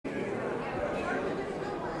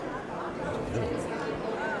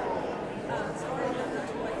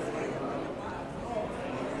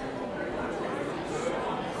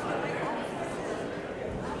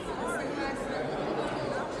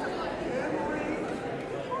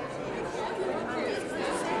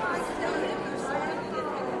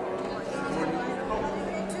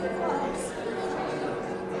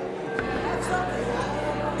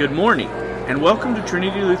Good morning, and welcome to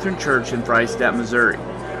Trinity Lutheran Church in Freistatt, Missouri.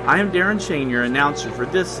 I am Darren Shane, your announcer for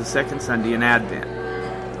this, the second Sunday in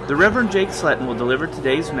Advent. The Reverend Jake Sletton will deliver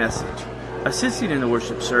today's message. Assisting in the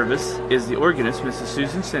worship service is the organist, Mrs.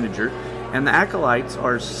 Susan Sininger, and the acolytes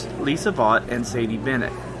are Lisa Vaught and Sadie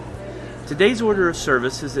Bennett. Today's order of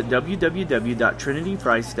service is at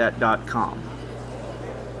www.trinityfreistatt.com.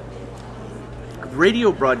 The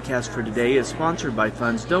radio broadcast for today is sponsored by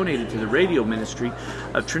funds donated to the radio ministry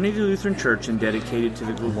of Trinity Lutheran Church and dedicated to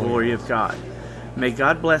the glory of God. May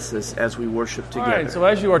God bless us as we worship together. All right, so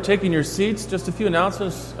as you are taking your seats, just a few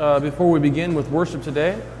announcements before we begin with worship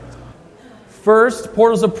today. First,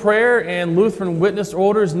 portals of prayer and Lutheran witness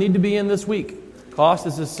orders need to be in this week. Cost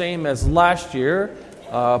is the same as last year.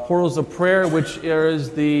 Portals of prayer, which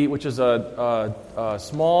is a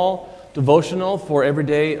small devotional for every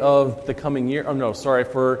day of the coming year. I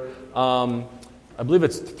believe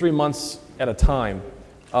it's 3 months at a time.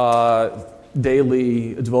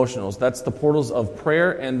 Daily devotionals. That's the portals of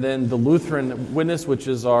prayer, and then the Lutheran Witness, which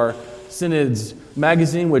is our Synod's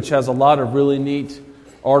magazine, which has a lot of really neat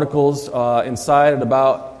articles inside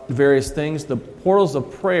about various things. The portals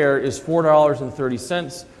of prayer is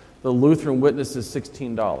 $4.30. The Lutheran Witness is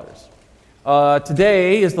 $16.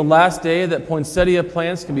 Today is the last day that poinsettia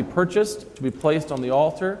plants can be purchased to be placed on the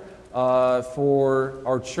altar for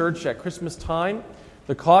our church at Christmas time.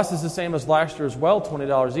 The cost is the same as last year as well,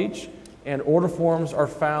 $20 each, and order forms are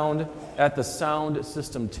found at the sound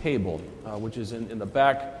system table, which is in the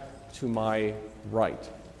back to my right.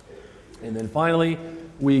 And then finally,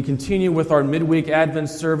 we continue with our midweek Advent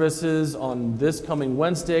services on this coming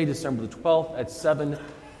Wednesday, December the 12th at 7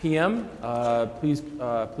 p.m. Please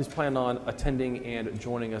plan on attending and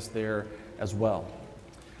joining us there as well.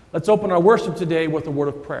 Let's open our worship today with a word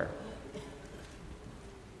of prayer.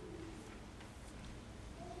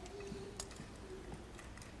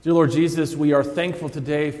 Dear Lord Jesus, we are thankful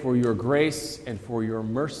today for your grace and for your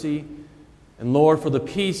mercy. And Lord, for the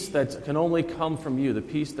peace that can only come from you, the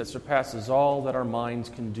peace that surpasses all that our minds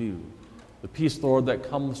can do. The peace, Lord, that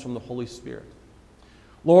comes from the Holy Spirit.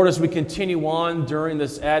 Lord, as we continue on during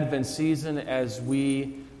this Advent season, as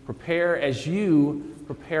we prepare, as you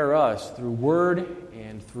prepare us through word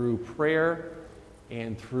and through prayer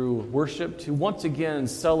and through worship to once again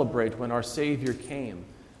celebrate when our Savior came.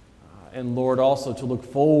 And Lord, also to look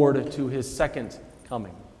forward to his second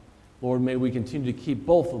coming. Lord, may we continue to keep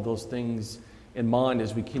both of those things in mind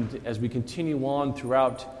as we continue on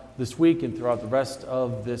throughout this week and throughout the rest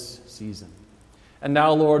of this season. And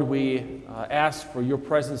now, Lord, we ask for your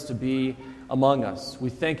presence to be among us.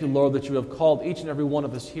 We thank you, Lord, that you have called each and every one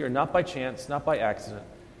of us here, not by chance, not by accident,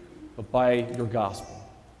 but by your gospel.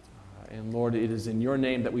 And Lord, it is in your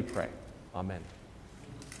name that we pray. Amen.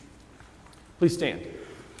 Please stand.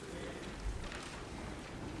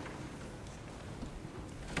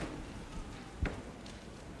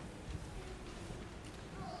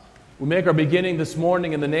 We make our beginning this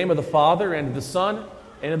morning in the name of the Father, and of the Son,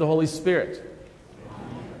 and of the Holy Spirit.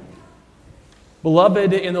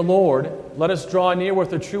 Beloved in the Lord, let us draw near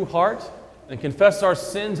with a true heart and confess our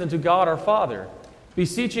sins unto God our Father,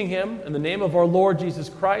 beseeching him in the name of our Lord Jesus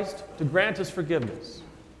Christ to grant us forgiveness.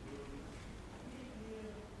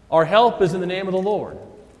 Our help is in the name of the Lord.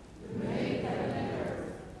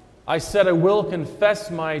 I said, I will confess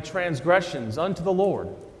my transgressions unto the Lord.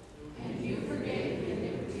 And you forgave the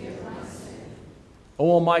iniquity of my sin. O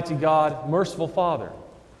Almighty God, merciful Father,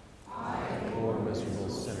 I, poor miserable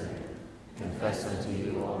sinner, confess unto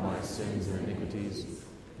you all my sins and iniquities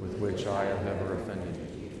with which I have ever offended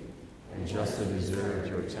you, and justly deserved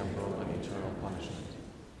your temporal and eternal punishment.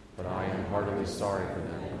 But I am heartily sorry for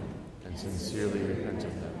them, and sincerely repent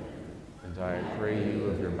of them. And I pray you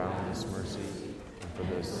of your boundless mercy, and for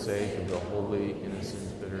the sake of the holy,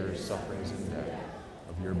 innocent, bitter sufferings and death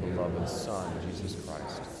of your beloved Son, Jesus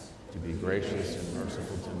Christ, to be gracious and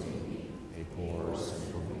merciful to me, a poor,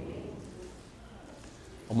 sinful being.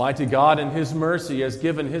 Almighty God, in his mercy, has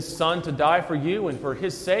given his Son to die for you, and for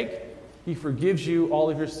his sake, he forgives you all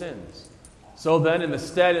of your sins. So then, in the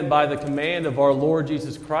stead and by the command of our Lord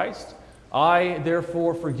Jesus Christ, I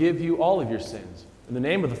therefore forgive you all of your sins. In the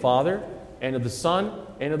name of the Father, and of the Son,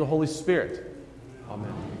 and of the Holy Spirit.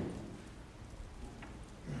 Amen.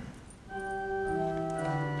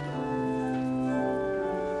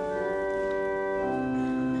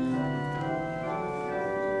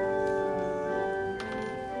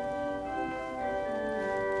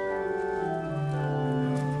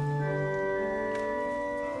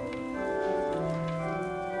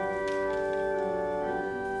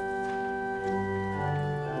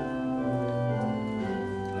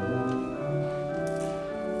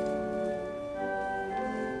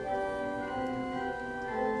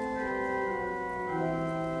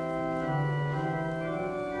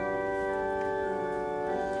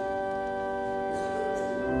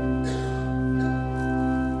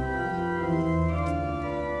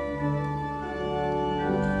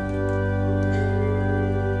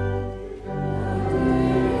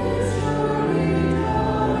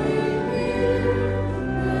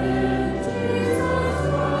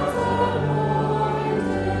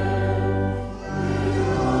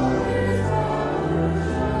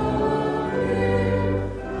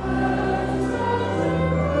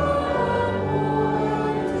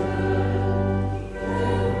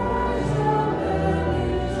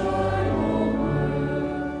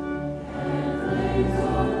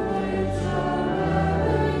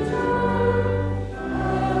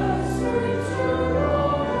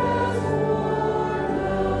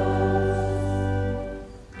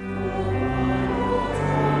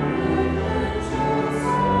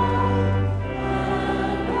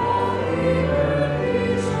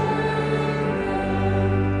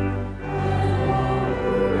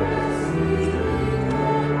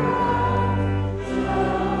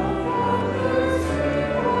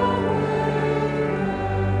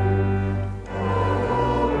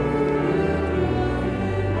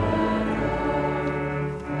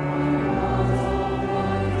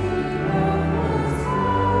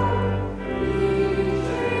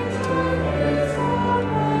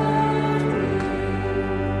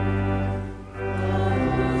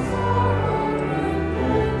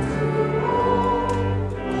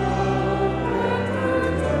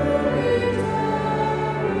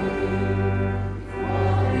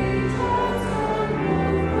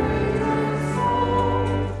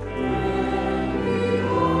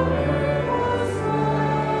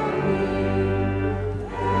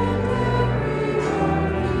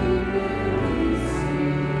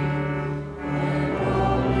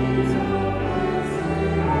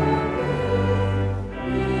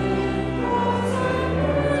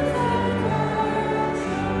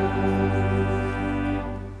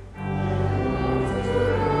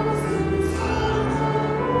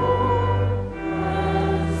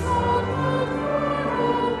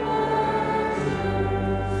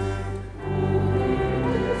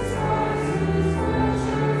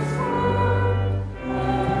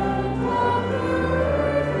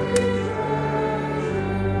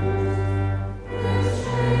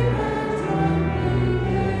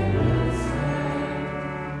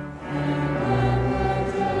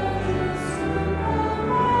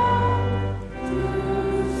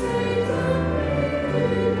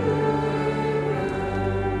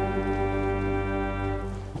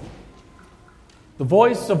 The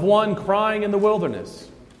voice of one crying in the wilderness.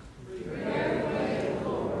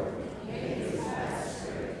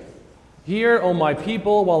 Hear, O my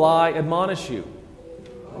people, while I admonish you.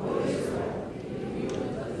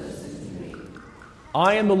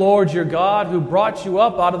 I am the Lord your God, who brought you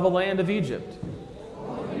up out of the land of Egypt.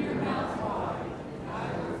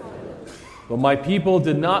 But my people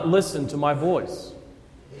did not listen to my voice.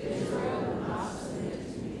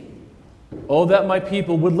 Oh, that my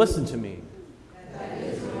people would listen to me.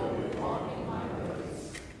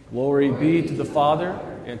 Glory be to the Father,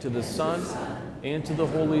 and to the Son, and to the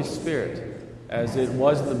Holy Spirit, as it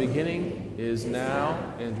was in the beginning, is now,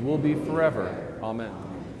 and will be forever. Amen.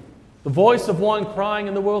 The voice of one crying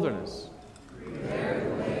in the wilderness. Prepare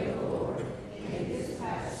the way of the Lord, make his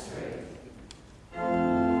path straight.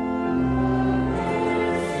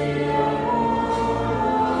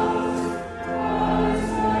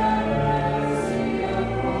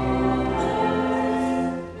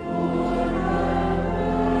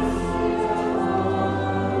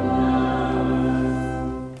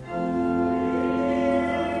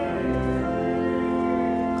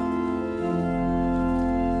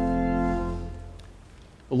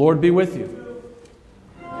 The Lord be with you.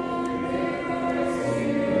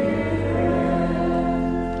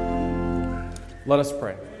 Let us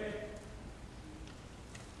pray.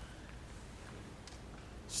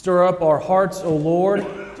 Stir up our hearts, O Lord,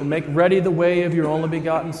 to make ready the way of your only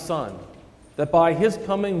begotten Son, that by his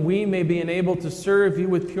coming we may be enabled to serve you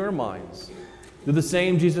with pure minds. Through the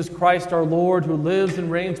same Jesus Christ our Lord, who lives and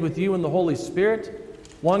reigns with you in the Holy Spirit,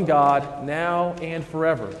 one God, now and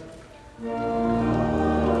forever.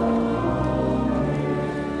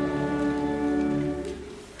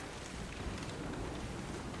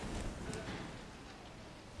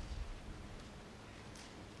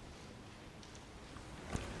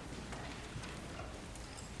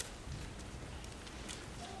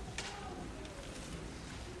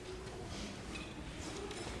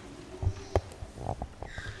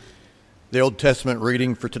 The Old Testament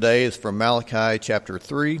reading for today is from Malachi chapter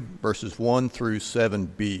 3, verses 1 through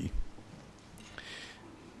 7b.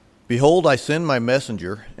 Behold, I send my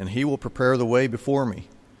messenger, and he will prepare the way before me.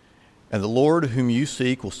 And the Lord whom you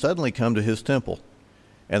seek will suddenly come to his temple.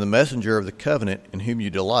 And the messenger of the covenant in whom you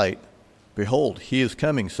delight, behold, he is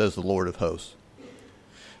coming, says the Lord of hosts.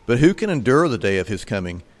 But who can endure the day of his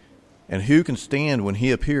coming, and who can stand when he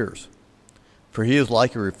appears? For he is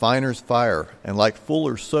like a refiner's fire, and like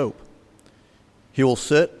fuller's soap. He will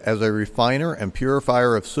sit as a refiner and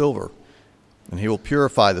purifier of silver, and he will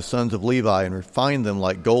purify the sons of Levi and refine them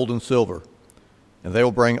like gold and silver, and they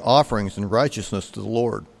will bring offerings in righteousness to the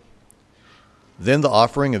Lord. Then the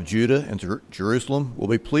offering of Judah and Jerusalem will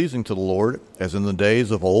be pleasing to the Lord, as in the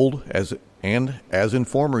days of old, as in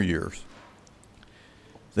former years.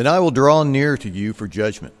 Then I will draw near to you for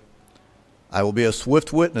judgment. I will be a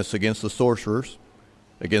swift witness against the sorcerers,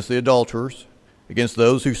 against the adulterers, against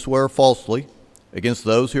those who swear falsely, against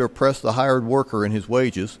those who oppress the hired worker in his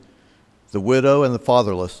wages, the widow and the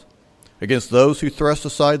fatherless, against those who thrust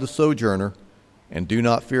aside the sojourner, and do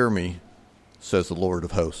not fear me, says the Lord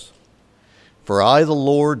of hosts. For I, the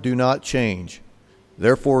Lord, do not change.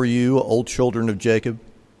 Therefore you, O children of Jacob,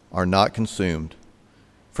 are not consumed.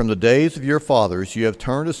 From the days of your fathers you have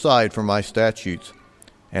turned aside from my statutes,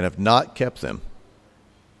 and have not kept them.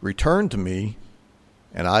 Return to me,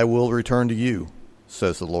 and I will return to you,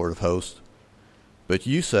 says the Lord of hosts. But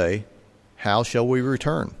you say, how shall we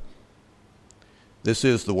return? This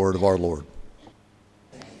is the word of our Lord.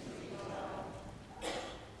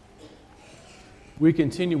 We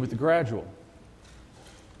continue with the gradual.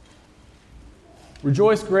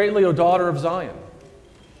 Rejoice greatly, O daughter of Zion.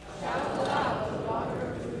 Shout aloud, O daughter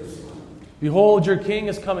of Jerusalem. Behold, your king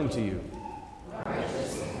is coming to you.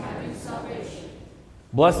 Righteous and having salvation.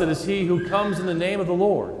 Blessed is he who comes in the name of the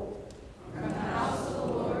Lord. From the house of the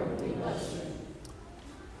Lord we bless you.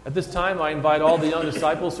 At this time, I invite all the young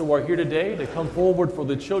disciples who are here today to come forward for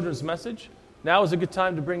the children's message. Now is a good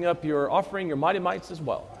time to bring up your offering, your mighty mites as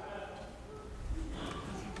well.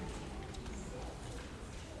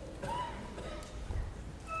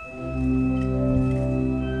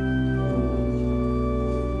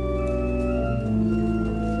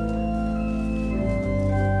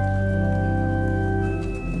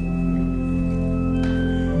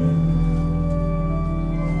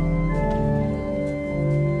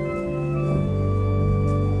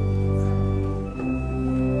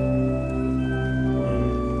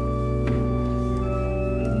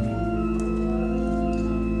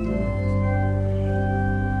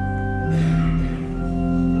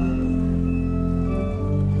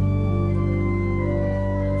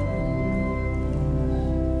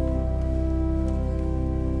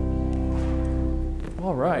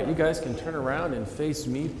 All right, you guys can turn around and face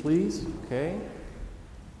me, please. Okay.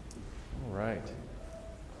 All right.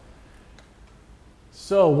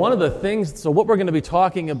 So what we're going to be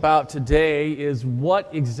talking about today is what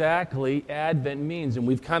exactly Advent means. And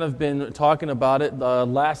we've kind of been talking about it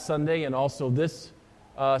last Sunday and also this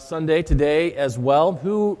Sunday today as well.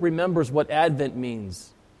 Who remembers what Advent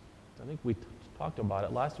means? I think we talked about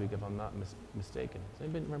it last week, if I'm not mistaken. Does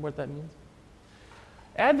anybody remember what that means?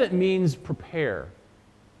 Advent means prepare.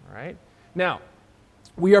 All right? Now,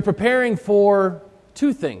 we are preparing for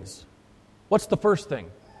two things. What's the first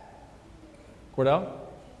thing? Cordell?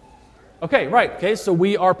 Okay, right. Okay, so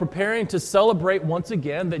we are preparing to celebrate once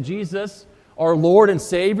again that Jesus, our Lord and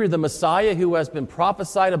Savior, the Messiah who has been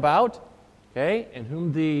prophesied about, okay, and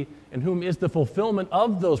whom is the fulfillment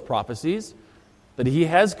of those prophecies, that he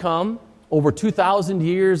has come over 2,000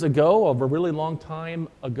 years ago, over a really long time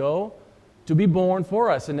ago, to be born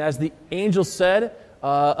for us. And as the angel said,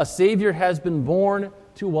 a Savior has been born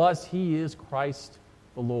to us. He is Christ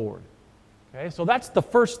the Lord. Okay, so that's the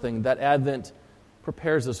first thing that Advent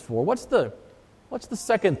prepares us for. What's the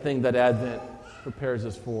second thing that Advent prepares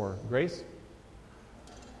us for? Grace?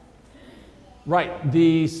 Right,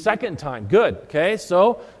 the second time. Good. Okay,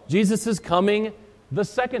 so Jesus is coming the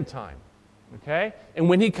second time. Okay? And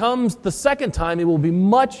when he comes the second time, it will be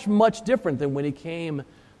much, much different than when he came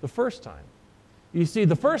the first time. You see,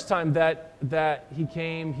 the first time that he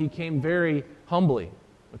came very humbly,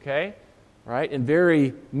 okay? Right? And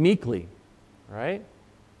very meekly, right?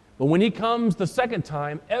 But when he comes the second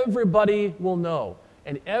time, everybody will know.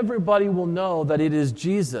 And everybody will know that it is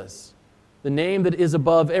Jesus, the name that is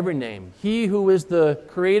above every name. He who is the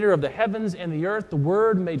creator of the heavens and the earth, the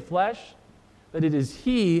Word made flesh, that it is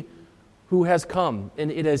he who has come.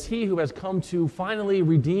 And it is he who has come to finally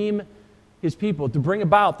redeem his people, to bring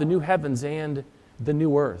about the new heavens and the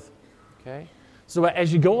new earth. Okay? So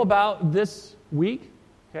as you go about this week,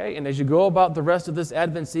 okay, and as you go about the rest of this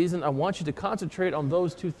Advent season, I want you to concentrate on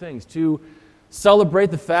those two things, to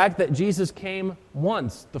celebrate the fact that Jesus came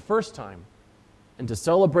once, the first time, and to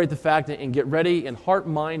celebrate the fact and get ready in heart,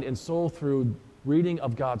 mind, and soul through reading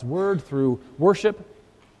of God's Word, through worship,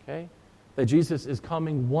 okay, that Jesus is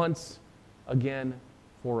coming once again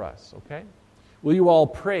for us, okay? Will you all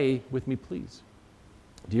pray with me, please?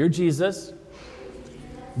 Dear Jesus,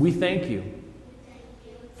 we thank you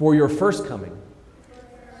for your first coming.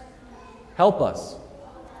 Help us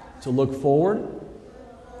to look forward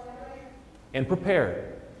and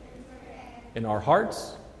prepare in our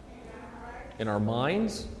hearts, in our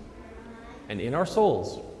minds, and in our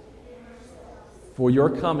souls for your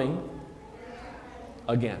coming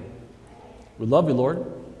again. We love you, Lord.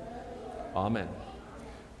 Amen.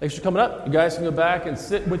 Thanks for coming up. You guys can go back and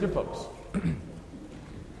sit with your folks.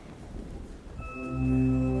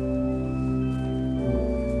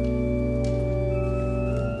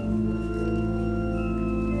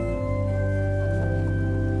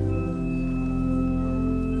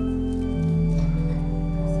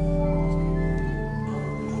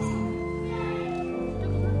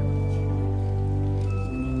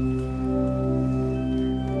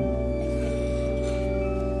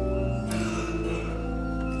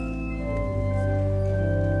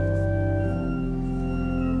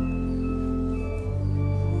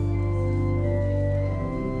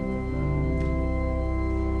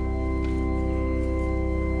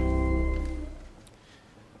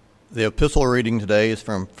 The epistle reading today is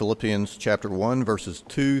from Philippians chapter 1, verses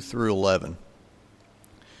 2 through 11.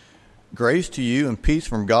 Grace to you and peace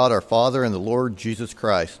from God our Father and the Lord Jesus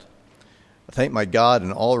Christ. I thank my God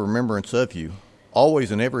in all remembrance of you,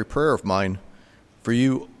 always in every prayer of mine, for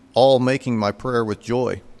you all making my prayer with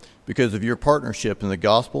joy, because of your partnership in the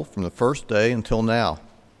gospel from the first day until now.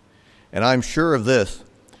 And I am sure of this,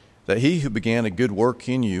 that he who began a good work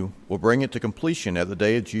in you will bring it to completion at the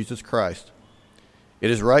day of Jesus Christ. It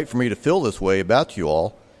is right for me to feel this way about you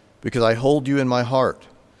all, because I hold you in my heart.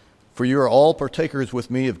 For you are all partakers with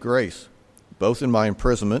me of grace, both in my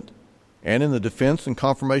imprisonment and in the defense and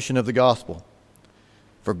confirmation of the gospel.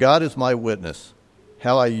 For God is my witness,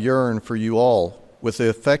 how I yearn for you all with the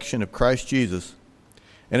affection of Christ Jesus.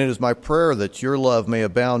 And it is my prayer that your love may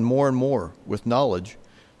abound more and more with knowledge,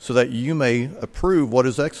 so that you may approve what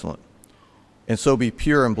is excellent, and so be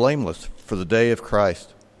pure and blameless for the day of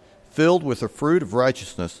Christ, filled with the fruit of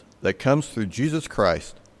righteousness that comes through Jesus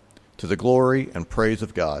Christ, to the glory and praise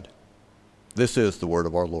of God. This is the word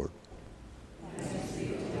of our Lord.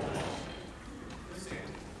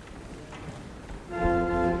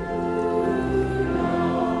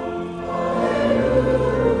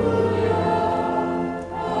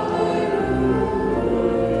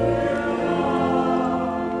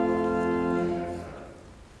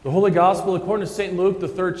 The Holy Gospel according to St. Luke, the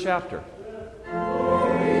 3rd chapter.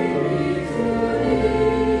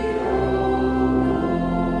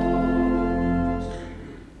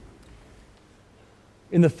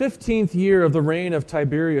 In the 15th year of the reign of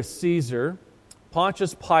Tiberius Caesar,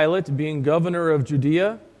 Pontius Pilate being governor of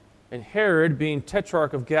Judea, and Herod being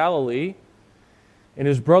tetrarch of Galilee, and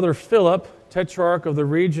his brother Philip, tetrarch of the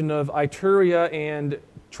region of Iturea and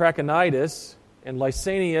Trachonitis, and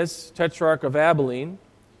Lysanias, tetrarch of Abilene,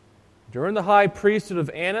 during the high priesthood of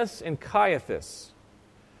Annas and Caiaphas,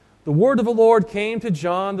 the word of the Lord came to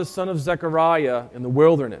John, the son of Zechariah, in the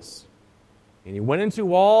wilderness. And he went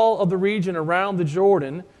into all of the region around the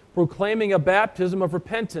Jordan, proclaiming a baptism of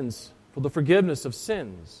repentance for the forgiveness of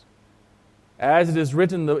sins. As it is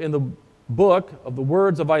written in the book of the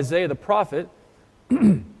words of Isaiah the prophet,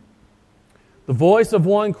 the voice of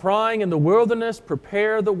one crying in the wilderness,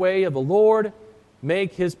 prepare the way of the Lord,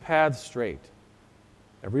 make his path straight.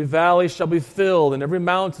 Every valley shall be filled, and every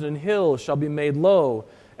mountain and hill shall be made low,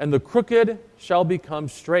 and the crooked shall become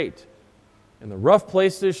straight, and the rough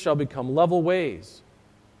places shall become level ways,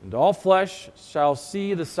 and all flesh shall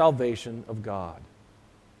see the salvation of God.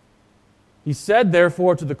 He said,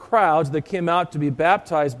 therefore, to the crowds that came out to be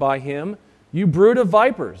baptized by him, you brood of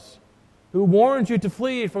vipers, who warned you to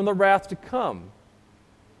flee from the wrath to come?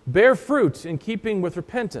 Bear fruit in keeping with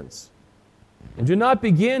repentance, and do not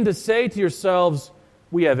begin to say to yourselves,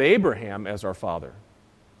 we have Abraham as our father.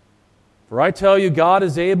 For I tell you, God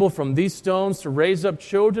is able from these stones to raise up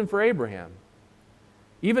children for Abraham.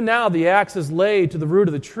 Even now the axe is laid to the root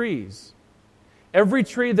of the trees. Every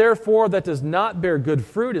tree, therefore, that does not bear good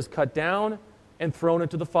fruit is cut down and thrown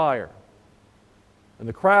into the fire. And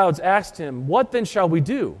the crowds asked him, what then shall we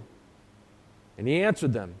do? And he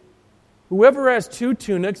answered them, whoever has 2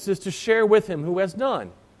 tunics is to share with him who has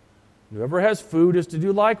none. And whoever has food is to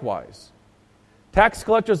do likewise. Tax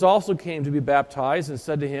collectors also came to be baptized and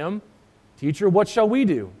said to him, Teacher, what shall we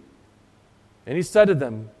do? And he said to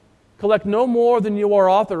them, collect no more than you are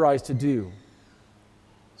authorized to do.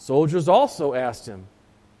 Soldiers also asked him,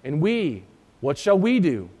 and we, what shall we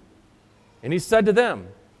do? And he said to them,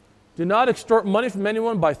 do not extort money from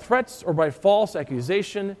anyone by threats or by false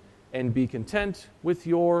accusation, and be content with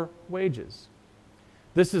your wages.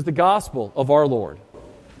 This is the gospel of our Lord.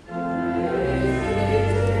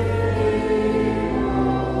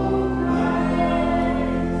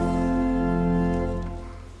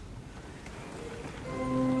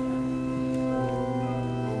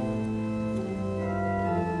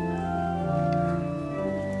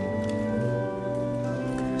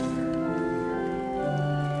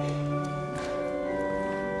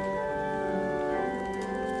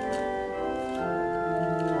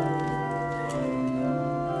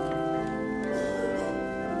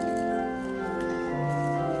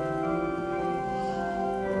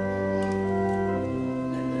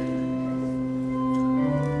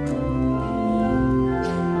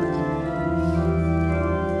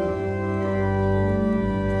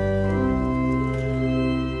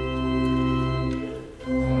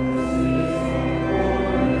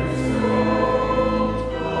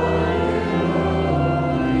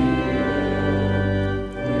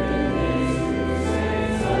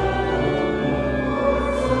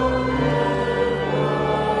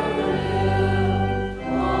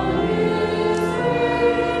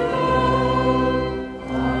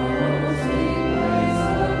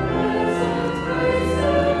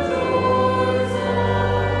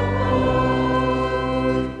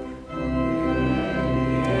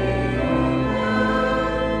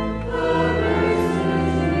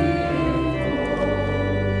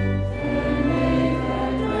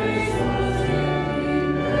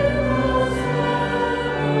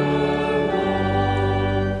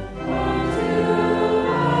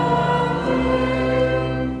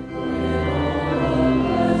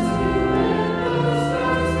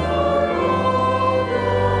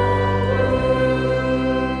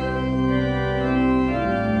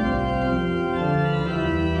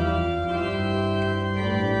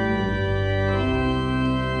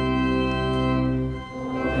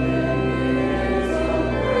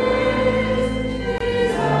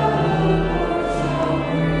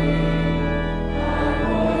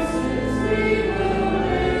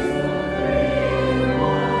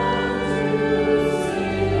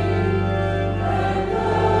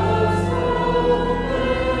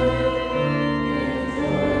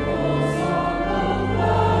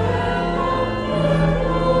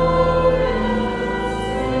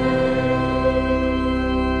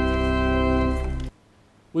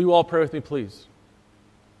 Will you all pray with me, please?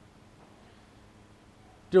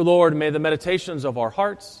 Dear Lord, may the meditations of our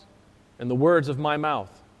hearts and the words of my mouth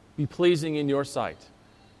be pleasing in your sight.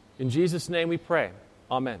 In Jesus' name we pray.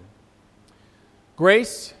 Amen.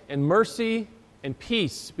 Grace and mercy and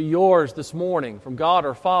peace be yours this morning from God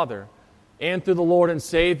our Father and through the Lord and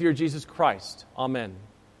Savior Jesus Christ. Amen.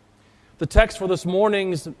 The text for this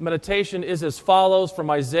morning's meditation is as follows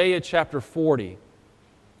from Isaiah chapter 40.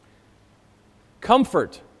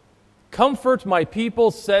 Comfort, comfort my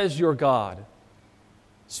people, says your God.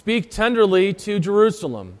 Speak tenderly to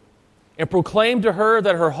Jerusalem and proclaim to her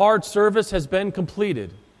that her hard service has been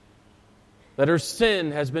completed, that her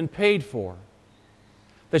sin has been paid for,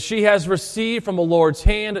 that she has received from the Lord's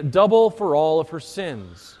hand double for all of her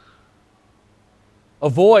sins. A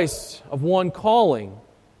voice of one calling,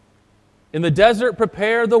 in the desert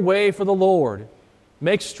prepare the way for the Lord.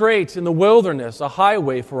 Make straight in the wilderness a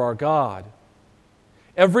highway for our God.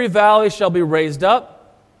 Every valley shall be raised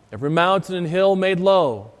up, every mountain and hill made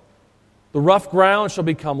low. The rough ground shall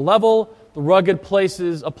become level, the rugged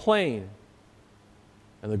places a plain.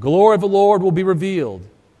 And the glory of the Lord will be revealed,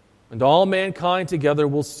 and all mankind together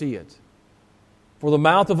will see it. For the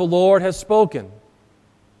mouth of the Lord has spoken.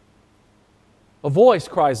 A voice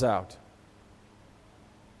cries out.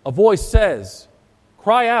 A voice says,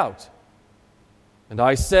 cry out. And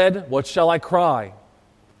I said, what shall I cry?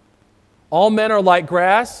 All men are like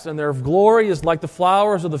grass, and their glory is like the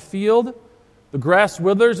flowers of the field. The grass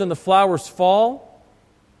withers and the flowers fall,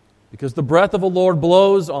 because the breath of the Lord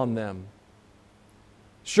blows on them.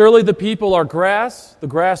 Surely the people are grass, the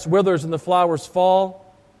grass withers and the flowers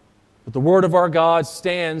fall, but the word of our God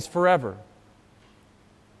stands forever.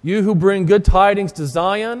 You who bring good tidings to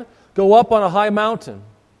Zion, go up on a high mountain.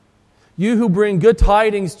 You who bring good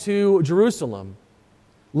tidings to Jerusalem,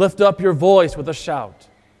 lift up your voice with a shout.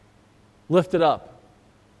 Lift it up.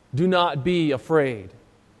 Do not be afraid.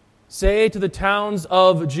 Say to the towns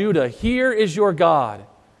of Judah, here is your God.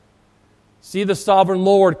 See, the sovereign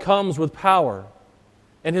Lord comes with power,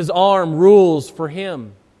 and his arm rules for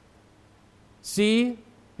him. See,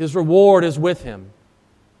 his reward is with him,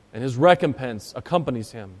 and his recompense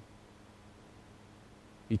accompanies him.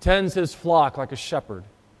 He tends his flock like a shepherd.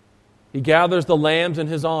 He gathers the lambs in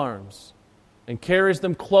his arms and carries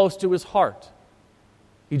them close to his heart.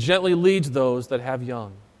 He gently leads those that have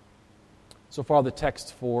young. So far, the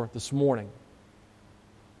text for this morning.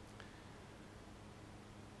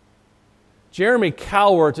 Jeremy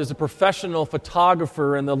Cowart is a professional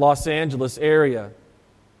photographer in the Los Angeles area.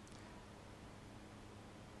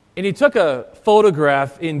 And he took a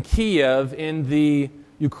photograph in Kiev in the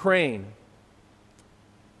Ukraine.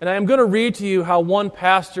 And I am going to read to you how one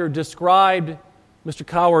pastor described Mr.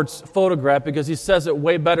 Cowart's photograph, because he says it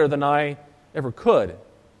way better than I ever could.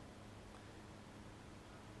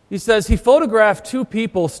 He says he photographed two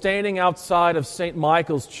people standing outside of St.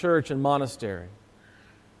 Michael's Church and Monastery.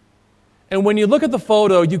 And when you look at the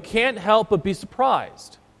photo, you can't help but be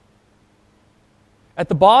surprised. At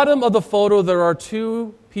the bottom of the photo, there are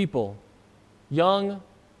two people, young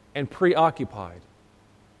and preoccupied.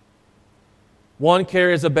 One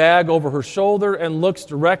carries a bag over her shoulder and looks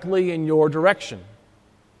directly in your direction.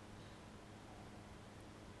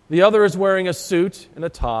 The other is wearing a suit and a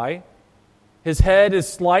tie. His head is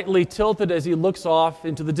slightly tilted as he looks off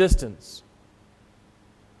into the distance.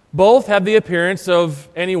 Both have the appearance of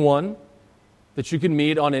anyone that you can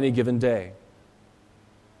meet on any given day.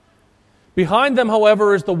 Behind them,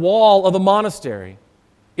 however, is the wall of the monastery.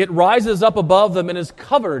 It rises up above them and is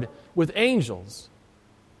covered with angels.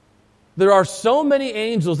 There are so many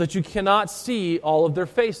angels that you cannot see all of their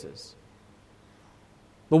faces.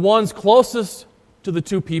 The ones closest to the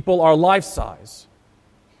two people are life-size.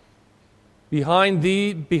 Behind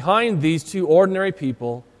these two ordinary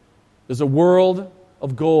people is a world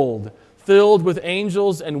of gold, filled with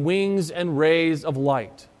angels and wings and rays of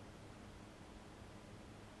light.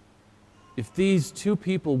 If these two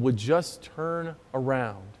people would just turn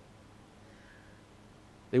around,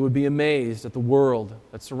 they would be amazed at the world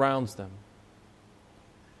that surrounds them.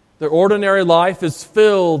 Their ordinary life is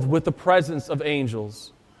filled with the presence of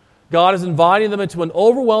angels. God is inviting them into an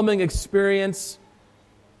overwhelming experience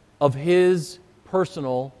of His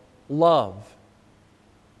personal love.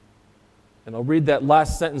 And I'll read that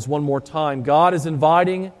last sentence one more time. God is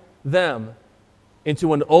inviting them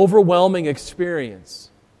into an overwhelming experience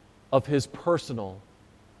of His personal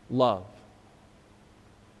love.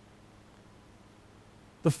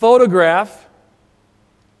 The photograph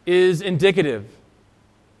is indicative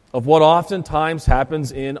of what oftentimes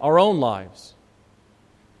happens in our own lives.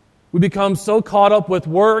 We become so caught up with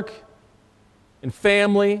work and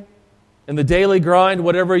family and the daily grind,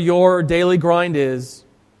 whatever your daily grind is,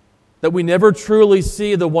 that we never truly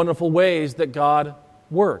see the wonderful ways that God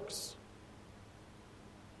works.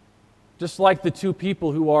 just like the two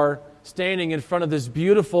people who are standing in front of this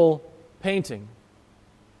beautiful painting.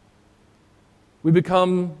 We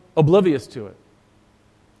become oblivious to it.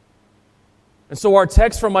 And so our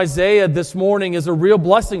text from Isaiah this morning is a real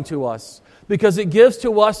blessing to us because it gives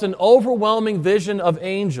to us an overwhelming vision of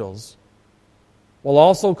angels while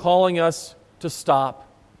also calling us to stop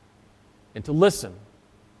and to listen.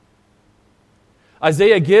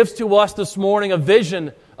 Isaiah gives to us this morning a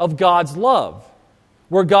vision of God's love,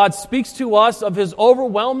 where God speaks to us of His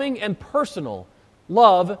overwhelming and personal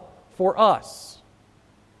love for us.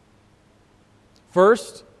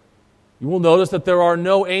 First, you will notice that there are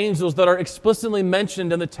no angels that are explicitly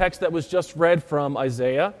mentioned in the text that was just read from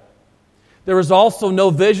Isaiah. There is also no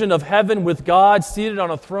vision of heaven with God seated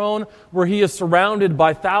on a throne where He is surrounded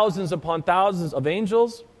by thousands upon thousands of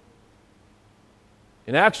angels.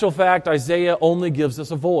 In actual fact, Isaiah only gives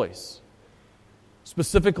us a voice,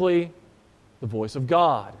 specifically the voice of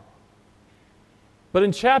God. But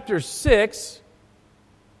in chapter 6,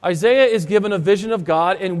 Isaiah is given a vision of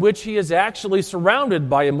God in which he is actually surrounded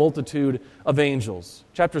by a multitude of angels.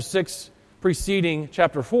 Chapter 6 preceding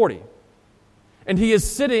chapter 40. And he is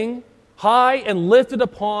sitting high and lifted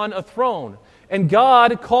upon a throne. And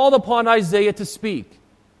God called upon Isaiah to speak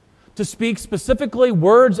specifically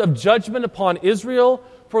words of judgment upon Israel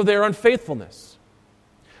for their unfaithfulness.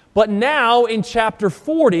 But now in chapter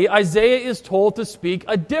 40, Isaiah is told to speak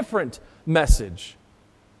a different message.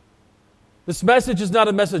 This message is not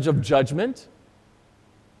a message of judgment,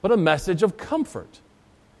 but a message of comfort.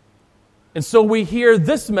 And so we hear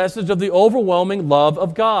this message of the overwhelming love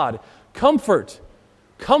of God. Comfort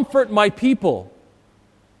my people,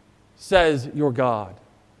 says your God.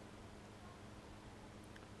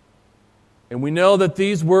 And we know that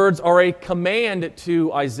these words are a command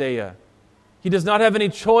to Isaiah. He does not have any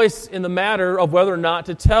choice in the matter of whether or not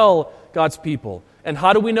to tell God's people. And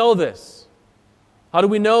how do we know this? How do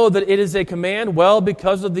we know that it is a command? Well,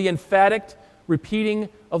 because of the emphatic repeating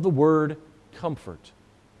of the word comfort.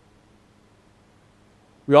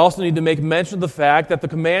 We also need to make mention of the fact that the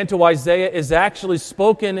command to Isaiah is actually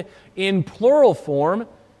spoken in plural form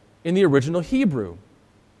in the original Hebrew.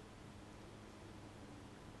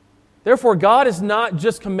 Therefore, God is not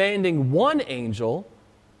just commanding one angel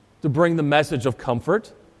to bring the message of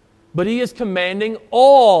comfort, but He is commanding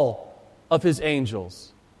all of His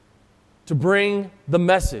angels to bring the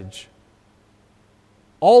message.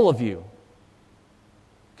 All of you,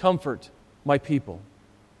 comfort my people.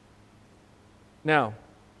 Now,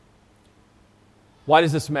 why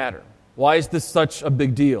does this matter? Why is this such a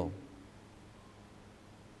big deal?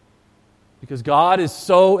 Because God is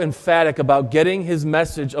so emphatic about getting His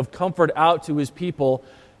message of comfort out to His people,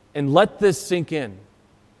 and let this sink in.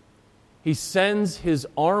 He sends His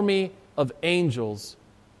army of angels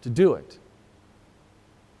to do it.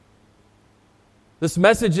 This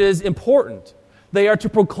message is important. They are to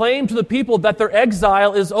proclaim to the people that their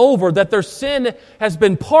exile is over, that their sin has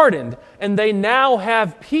been pardoned, and they now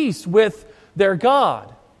have peace with their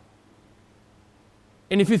God.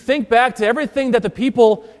 And if you think back to everything that the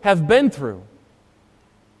people have been through,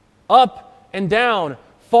 up and down,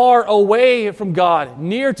 far away from God,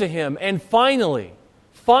 near to Him, and finally,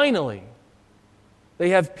 they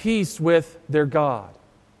have peace with their God.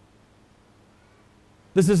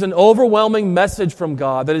 This is an overwhelming message from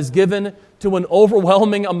God that is given to an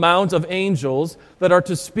overwhelming amount of angels that are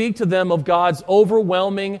to speak to them of God's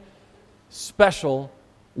overwhelming, special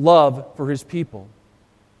love for His people.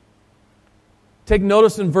 Take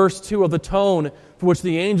notice in verse 2 of the tone for which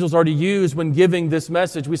the angels are to use when giving this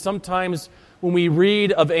message. We sometimes, when we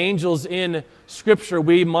read of angels in Scripture,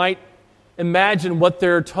 we might imagine what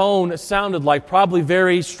their tone sounded like, probably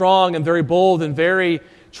very strong and very bold and very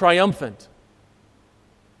triumphant.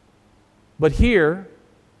 But here,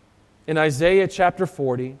 in Isaiah chapter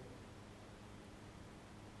 40,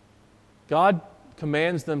 God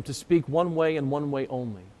commands them to speak one way and one way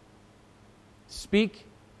only. Speak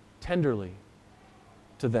tenderly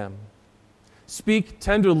to them. Speak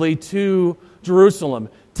tenderly to Jerusalem.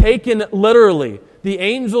 Taken literally, the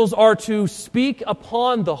angels are to speak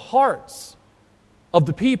upon the hearts of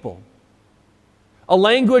the people. A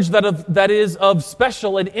language that is of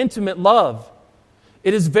special and intimate love.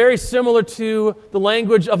 It is very similar to the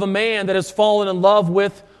language of a man that has fallen in love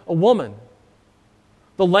with a woman.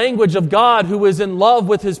 The language of God who is in love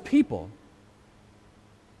with His people.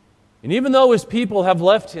 And even though His people have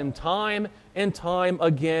left Him time and time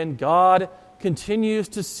again, God continues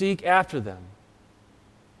to seek after them.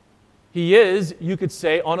 He is, you could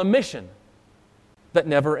say, on a mission that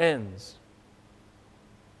never ends.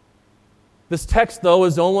 This text, though,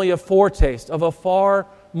 is only a foretaste of a far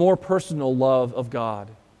more personal love of God.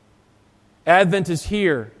 Advent is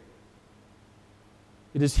here.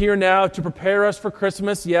 It is here now to prepare us for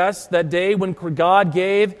Christmas, yes, that day when God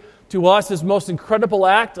gave to us His most incredible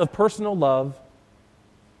act of personal love.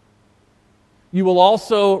 You will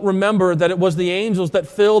also remember that it was the angels that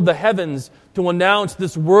filled the heavens to announce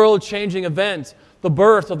this world-changing event, the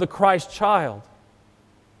birth of the Christ child.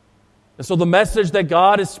 And so the message that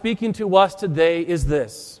God is speaking to us today is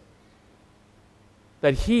this: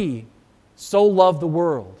 that He so loved the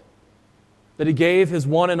world that He gave His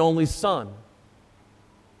one and only Son,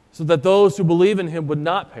 so that those who believe in Him would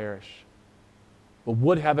not perish, but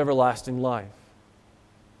would have everlasting life.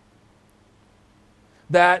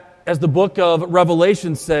 That, as the book of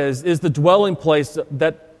Revelation says, is the dwelling place,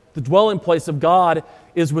 that the dwelling place of God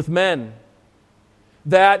is with men.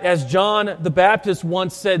 That, as John the Baptist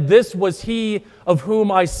once said, this was He of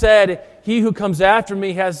whom I said, He who comes after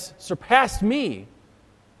me has surpassed me,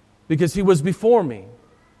 because He was before me.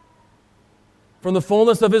 From the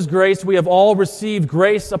fullness of His grace, we have all received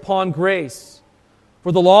grace upon grace.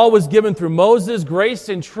 For the law was given through Moses, grace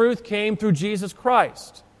and truth came through Jesus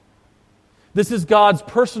Christ. This is God's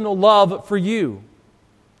personal love for you,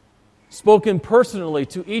 spoken personally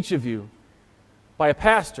to each of you by a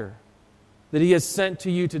pastor that He has sent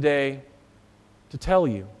to you today to tell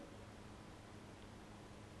you.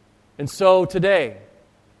 And so today,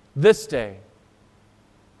 this day,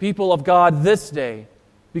 people of God, this day,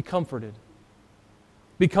 be comforted.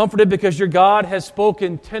 Be comforted because your God has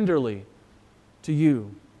spoken tenderly to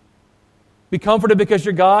you. Be comforted because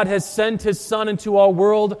your God has sent His Son into our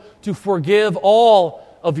world to forgive all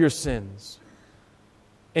of your sins.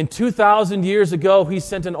 And 2,000 years ago, He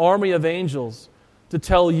sent an army of angels to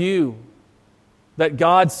tell you that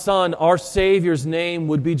God's Son, our Savior's name,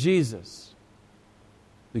 would be Jesus,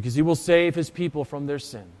 because He will save His people from their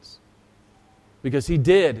sins. Because He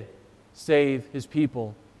did save His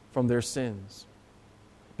people from their sins.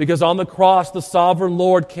 Because on the cross, the sovereign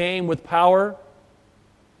Lord came with power,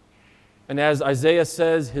 and as Isaiah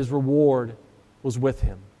says, His reward was with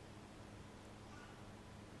Him.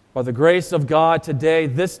 By the grace of God today,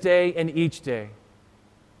 this day and each day,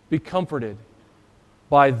 be comforted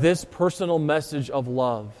by this personal message of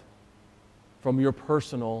love from your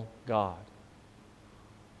personal God.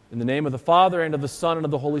 In the name of the Father, and of the Son, and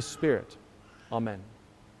of the Holy Spirit. Amen.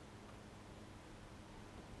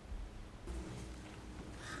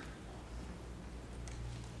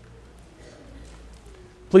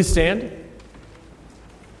 Please stand.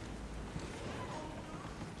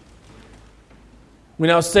 We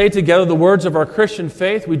now say together the words of our Christian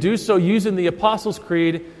faith. We do so using the Apostles'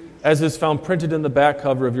 Creed as is found printed in the back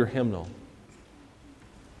cover of your hymnal.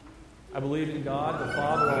 I believe in God, the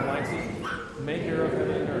Father Almighty, maker of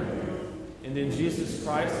heaven and earth, and in Jesus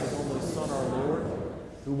Christ, His only Son, our Lord,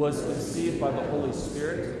 who was conceived by the Holy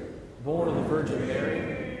Spirit, born of the Virgin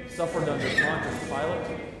Mary, suffered under Pontius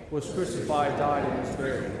Pilate, was crucified, died, and was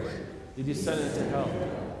buried. He descended into hell.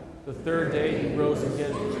 The third day He rose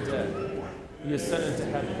again from the dead. He ascended to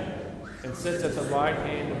heaven, and sits at the right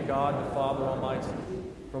hand of God the Father Almighty.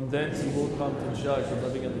 From thence He will come to judge the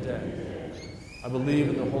living and the dead. I believe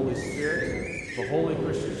in the Holy Spirit, the holy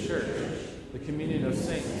Christian Church, the communion of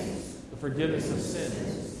saints, the forgiveness of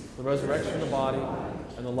sins, the resurrection of the body,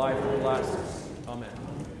 and the life everlasting. Amen.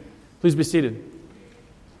 Please be seated.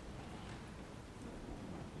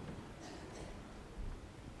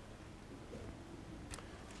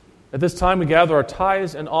 At this time, we gather our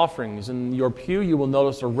tithes and offerings. In your pew, you will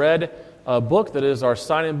notice a red book that is our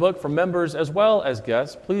sign-in book for members as well as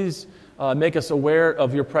guests. Please make us aware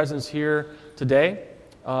of your presence here today.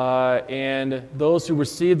 And those who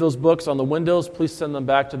receive those books on the windows, please send them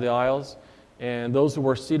back to the aisles. And those who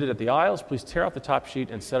are seated at the aisles, please tear out the top sheet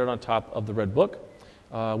and set it on top of the red book.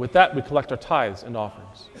 With that, we collect our tithes and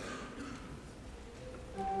offerings.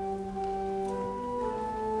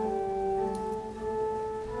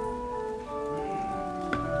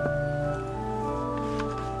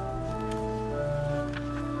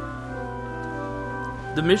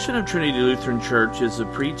 The mission of Trinity Lutheran Church is the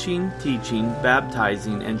preaching, teaching,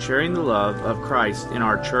 baptizing, and sharing the love of Christ in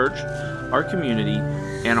our church, our community,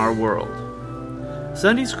 and our world.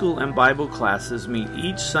 Sunday school and Bible classes meet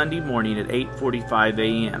each Sunday morning at 8:45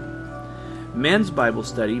 a.m. Men's Bible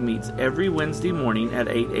study meets every Wednesday morning at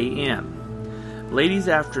 8 a.m. Ladies'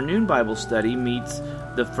 afternoon Bible study meets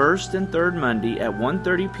the first and third Monday at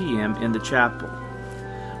 1:30 p.m. in the chapel.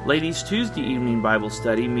 Ladies' Tuesday evening Bible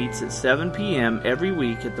study meets at 7 p.m. every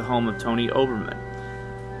week at the home of Tony Oberman.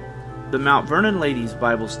 The Mount Vernon Ladies'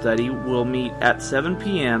 Bible study will meet at 7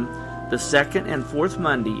 p.m. the second and fourth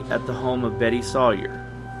Monday at the home of Betty Sawyer.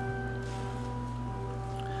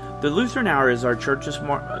 The Lutheran Hour is our church's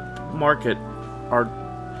market.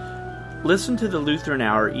 Listen to the Lutheran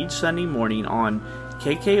Hour each Sunday morning on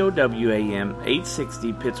KKOW AM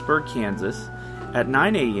 860 Pittsburgh, Kansas, at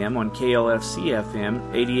 9 a.m. on KLFC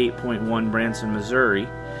FM 88.1 Branson, Missouri,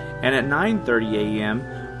 and at 9:30 a.m.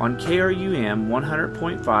 on KRUM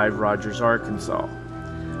 100.5 Rogers, Arkansas.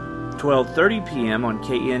 12:30 p.m. on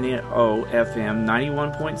KNO FM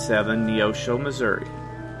 91.7 Neosho, Missouri.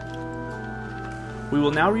 We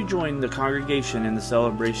will now rejoin the congregation in the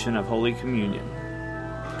celebration of Holy Communion.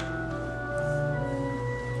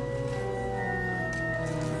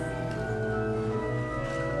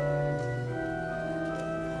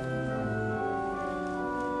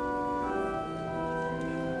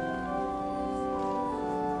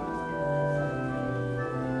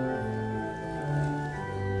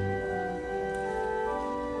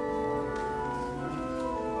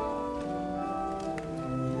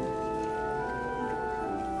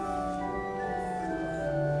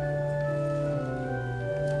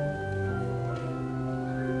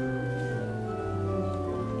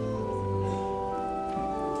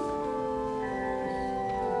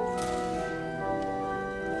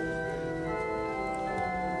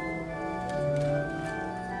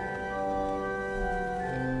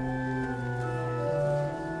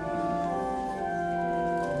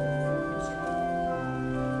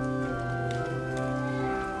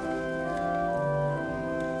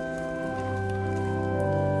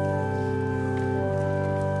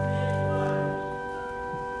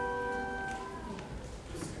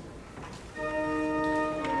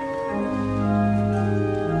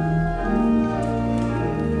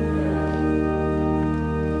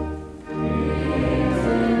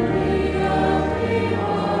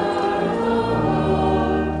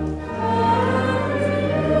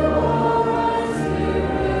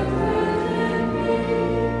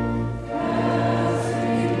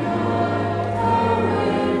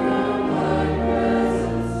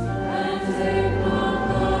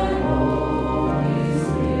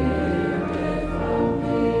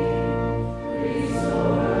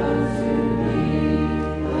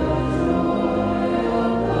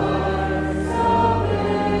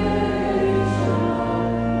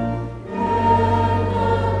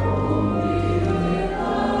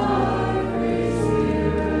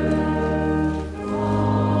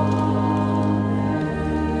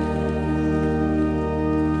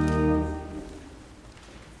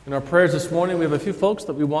 In our prayers this morning, we have a few folks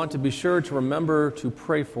that we want to be sure to remember to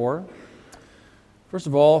pray for. First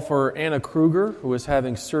of all, for Anna Kruger, who is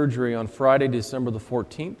having surgery on Friday, December the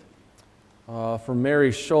 14th. For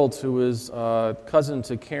Mary Schultz, who is cousin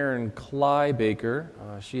to Karen Kleibaker.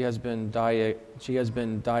 She has been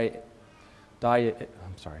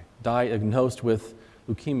diagnosed with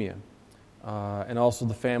leukemia. And also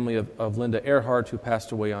the family of Linda Earhart, who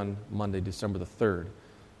passed away on Monday, December the 3rd.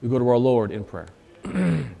 We go to our Lord in prayer.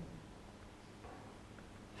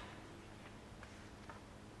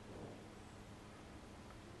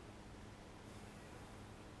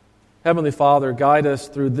 Heavenly Father, guide us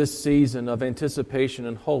through this season of anticipation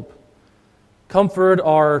and hope. Comfort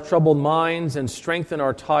our troubled minds and strengthen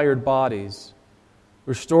our tired bodies.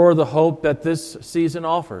 Restore the hope that this season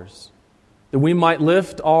offers, that we might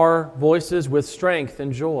lift our voices with strength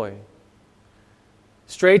and joy.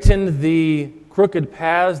 Straighten the crooked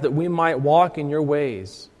paths that we might walk in your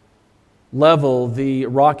ways. Level the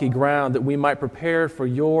rocky ground that we might prepare for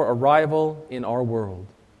your arrival in our world.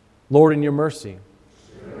 Lord, in your mercy,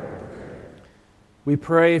 we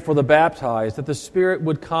pray for the baptized, that the Spirit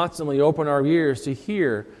would constantly open our ears to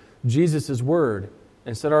hear Jesus' word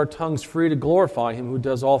and set our tongues free to glorify him who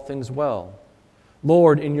does all things well.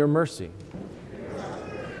 Lord, in your mercy.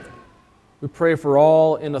 We pray for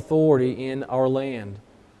all in authority in our land,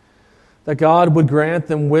 that God would grant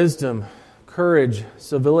them wisdom, courage,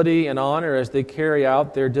 civility, and honor as they carry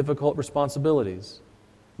out their difficult responsibilities.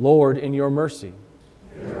 Lord, in your mercy.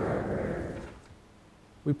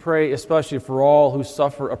 We pray especially for all who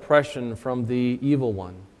suffer oppression from the evil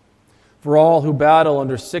one, for all who battle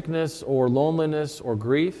under sickness or loneliness or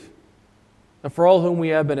grief, and for all whom we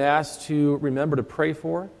have been asked to remember to pray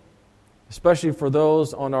for, especially for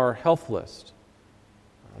those on our health list.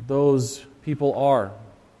 Those people are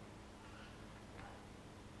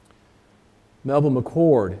Melvin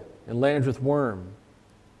McCord and Landreth Worm,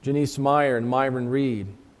 Janice Meyer and Myron Reed,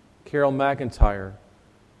 Carol McIntyre,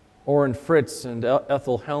 Orrin Fritz and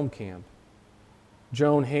Ethel Helmkamp,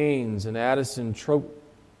 Joan Haynes and Addison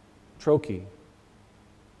Trokey,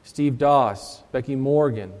 Steve Doss, Becky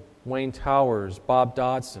Morgan, Wayne Towers, Bob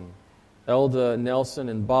Dodson, Elda Nelson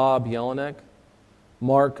and Bob Jelinek,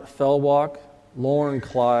 Mark Fellwalk, Lauren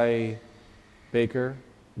Clay Baker,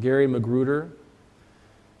 Gary Magruder,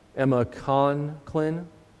 Emma Conklin,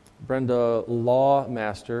 Brenda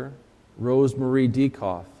Lawmaster, Rose Marie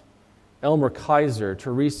Dekoff, Elmer Kaiser,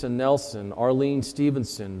 Teresa Nelson, Arlene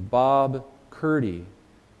Stevenson, Bob Curdy,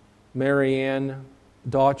 Marianne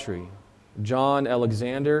Daughtry, John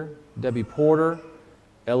Alexander, Debbie Porter,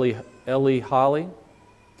 Ellie Holly,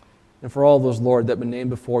 and for all those, Lord, that have been named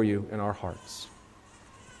before you in our hearts.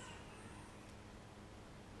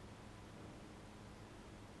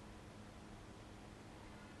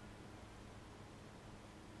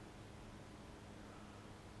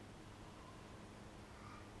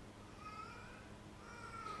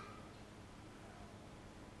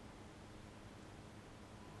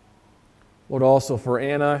 Lord, also for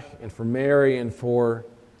Anna and for Mary and for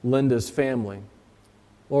Linda's family.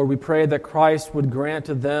 Lord, we pray that Christ would grant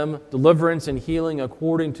to them deliverance and healing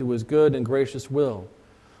according to his good and gracious will.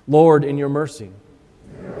 Lord, in your mercy.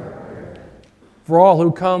 For all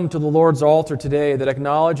who come to the Lord's altar today, that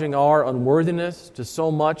acknowledging our unworthiness to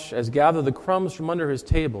so much as gather the crumbs from under his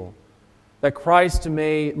table, that Christ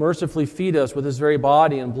may mercifully feed us with his very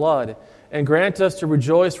body and blood, and grant us to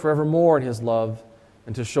rejoice forevermore in his love,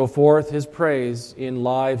 and to show forth his praise in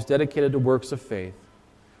lives dedicated to works of faith.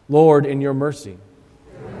 Lord, in your mercy.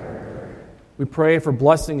 We pray for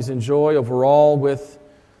blessings and joy over all with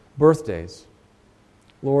birthdays.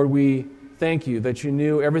 Lord, we thank you that you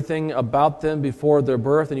knew everything about them before their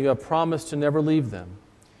birth, and you have promised to never leave them.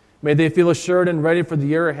 May they feel assured and ready for the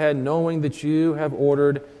year ahead, knowing that you have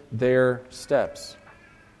ordered their steps.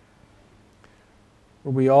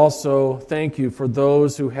 We also thank you for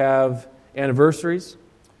those who have anniversaries,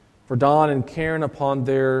 for Don and Karen upon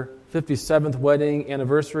their 57th wedding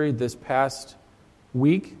anniversary this past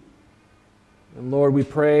week. And Lord, we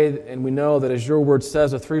pray and we know that as your word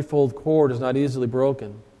says, a threefold cord is not easily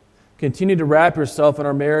broken. Continue to wrap yourself in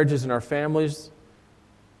our marriages and our families.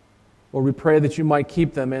 Lord, we pray that you might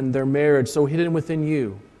keep them and their marriage so hidden within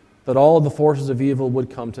you that all of the forces of evil would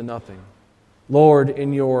come to nothing. Lord,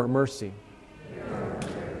 in your mercy.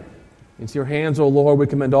 Into your hands, O Lord, we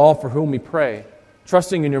commend all for whom we pray,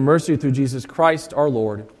 trusting in your mercy through Jesus Christ our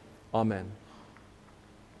Lord. Amen.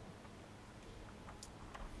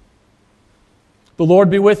 The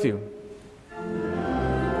Lord be with you.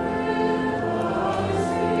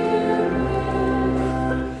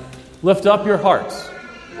 Lift up your hearts.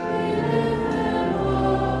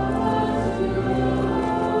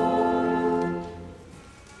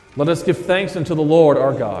 Let us give thanks unto the Lord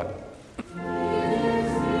our God.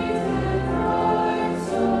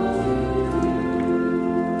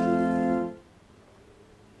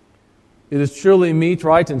 It is truly meet,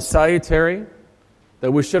 right, and salutary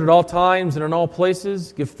that we should at all times and in all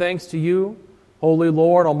places give thanks to you, Holy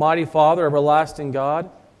Lord, Almighty Father, everlasting God,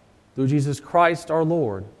 through Jesus Christ our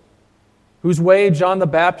Lord, whose way John the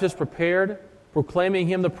Baptist prepared, proclaiming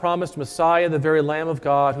him the promised Messiah, the very Lamb of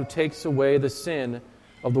God, who takes away the sin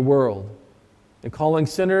of the world, and calling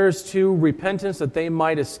sinners to repentance that they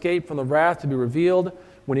might escape from the wrath to be revealed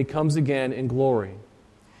when he comes again in glory.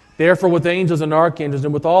 Therefore, with angels and archangels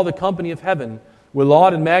and with all the company of heaven, we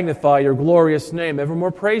laud and magnify your glorious name,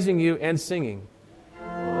 evermore praising you and singing.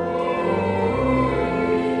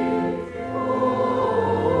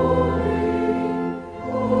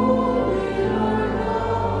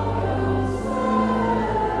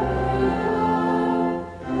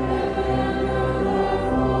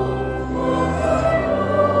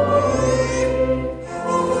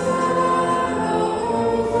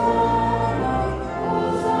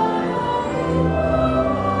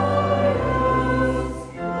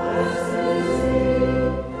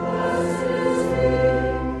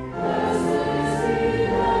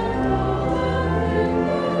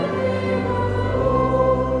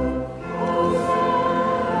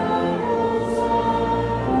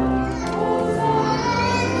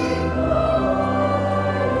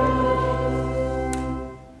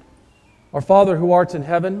 Our Father who art in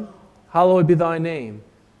heaven, hallowed be thy name.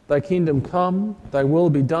 Thy kingdom come, thy will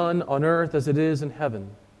be done on earth as it is in heaven.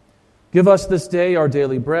 Give us this day our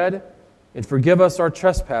daily bread, and forgive us our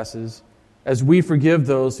trespasses, as we forgive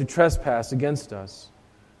those who trespass against us.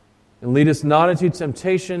 And lead us not into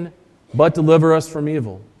temptation, but deliver us from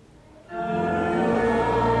evil.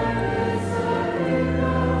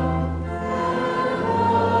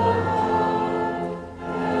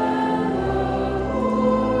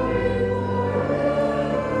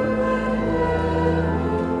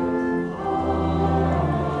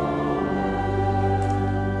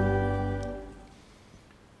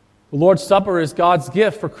 The Lord's Supper is God's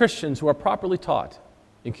gift for Christians who are properly taught.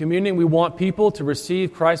 In communion, we want people to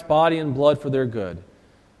receive Christ's body and blood for their good.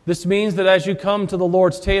 This means that as you come to the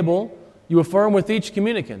Lord's table, you affirm with each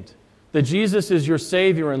communicant that Jesus is your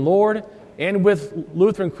Savior and Lord, and with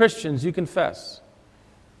Lutheran Christians you confess,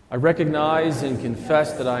 I recognize and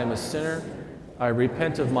confess that I am a sinner. I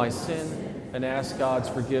repent of my sin and ask God's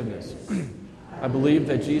forgiveness. I believe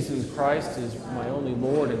that Jesus Christ is my only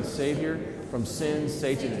Lord and Savior from sin,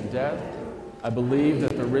 Satan, and death. I believe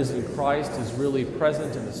that the risen Christ is really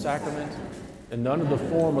present in the sacrament, and none of the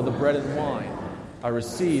form of the bread and wine. I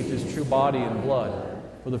receive his true body and blood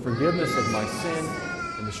for the forgiveness of my sin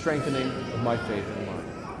and the strengthening of my faith and life.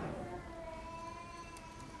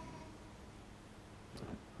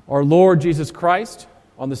 Our Lord Jesus Christ,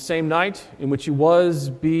 on the same night in which he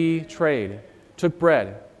was betrayed, took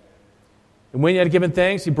bread. And when he had given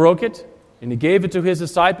thanks, he broke it, and he gave it to his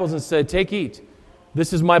disciples and said, "Take, eat.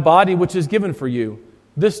 This is my body which is given for you.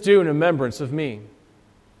 This do in remembrance of me."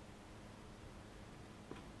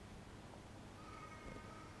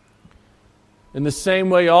 In the same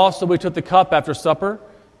way also he took the cup after supper,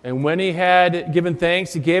 and when he had given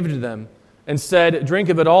thanks, he gave it to them, and said, "Drink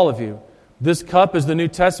of it, all of you. This cup is the New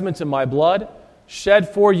Testament in my blood, shed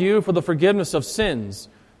for you for the forgiveness of sins.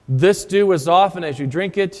 This do as often as you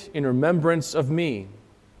drink it in remembrance of me."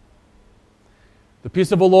 The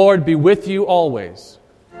peace of the Lord be with you always.